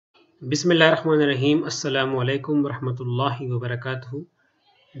बिस्मिल्लाहिर्रहमानिर्रहीम अस्सलामु अलैकुम वरहमतुल्लाहि वबरकातुहू।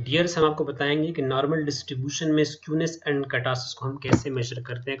 डियर्स, हम आपको बताएंगे कि नॉर्मल डिस्ट्रीब्यूशन में स्क्यूनेस एंड कर्टोसिस को हम कैसे मेजर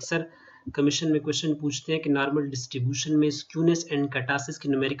करते हैं। अक्सर कमीशन में क्वेश्चन पूछते हैं कि नॉर्मल डिस्ट्रीब्यूशन में स्क्यूनेस एंड कर्टोसिस की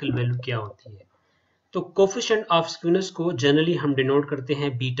न्यूमेरिकल वैल्यू क्या होती है। तो कोफिशिएंट ऑफ स्क्यूनेस को जनरली हम डिनोट करते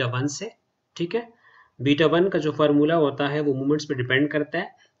हैं बीटा 1 से। ठीक है, बीटा 1 का जो फार्मूला होता है वो मोमेंट्स पे डिपेंड करता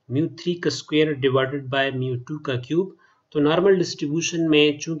है, μ3 का स्क्वायर डिवाइडेड बाय μ2 का क्यूब। तो नॉर्मल डिस्ट्रीब्यूशन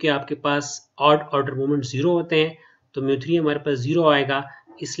में चूंकि आपके पास ऑड ऑर्डर मोमेंट जीरो होते हैं तो μ3 हमारे पास जीरो आएगा,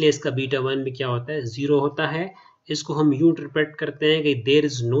 इसलिए इसका बीटा 1 भी क्या होता है, जीरो होता है। इसको हम यूं इंटरप्रेट करते हैं कि there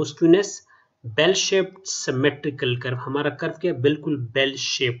is no skewness, bell shaped symmetrical curve. हमारा कर्व क्या, बिल्कुल बेल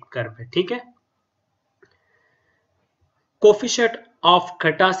शेप्ड कर्व है। ठीक है, coefficient of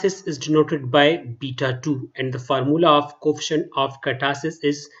kurtosis is denoted by beta 2 and the formula of coefficient of kurtosis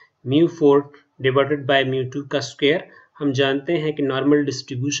is mu4 divided by mu2 का square. हम जानते हैं कि नॉर्मल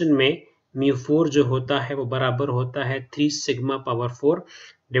डिस्ट्रीब्यूशन में mu4 जो होता है वो बराबर होता है 3 sigma power 4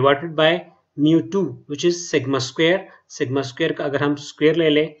 divided by mu2 which is sigma square. Sigma square का अगर हम स्क्वायर ले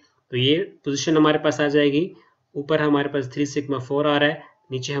लें तो ये पोजीशन हमारे पास आ जाएगी। ऊपर हमारे पास 3 सिग्मा 4 आ रहा है,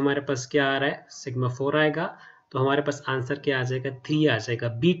 नीचे हमारे पास क्या आ रहा है, सिग्मा 4 आएगा। तो हमारे पास आंसर क्या आ जाएगा, 3 आ जाएगा।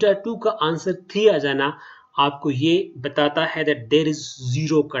 बीटा 2 का आंसर 3 आ जाना आपको ये बताता है that there is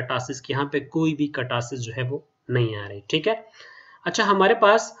zero kurtosis, कि यहाँ पे कोई भी कर्टोसिस जो है वो नहीं आ रही। ठीक है, अच्छा, हमारे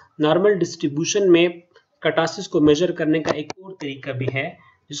पास नॉर्मल डिस्ट्रीब्यूशन में कर्टोसिस को मेजर करने का एक और तरीका भी है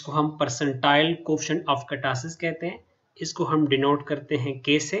जिसको हम परसेंटाइल कोएफिशिएंट ऑफ कर्टोसिस कहते हैं। इसको हम डिनोट करते हैं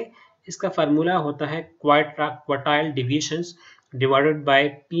के से। इसका फार्मूला होता है quartile deviations divided by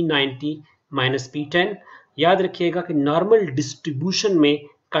P90 minus P10। याद रखिएगा कि नॉर्मल डिस्ट्रीब्यूशन में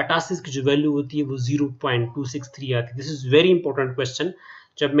कर्टोसिस की जो वैल्यू होती है वो 0.263 आती है। This is very important question.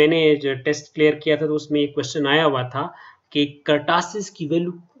 जब मैंने जो टेस्ट क्लियर किया था तो उसमें एक क्वेश्चन आया हुआ था कि कर्टोसिस की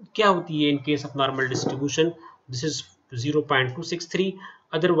वैल्यू क्या होती है in case of normal distribution. This is 0.263।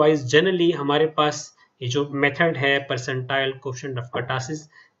 Otherwise generally हमारे पास ये जो मेथड है परसेंटाइल कोएफिशिएंट ऑफ कर्टोसिस,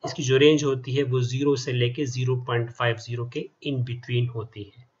 इसकी जो रेंज होती है वो 0 से लेके 0.50 के इन बिटवीन होती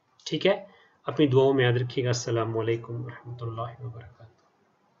है। ठीक है, अपनी दुआओं में याद रखिएगा। अस्सलाम वालेकुम रहमतुल्लाहि व बरकातहू।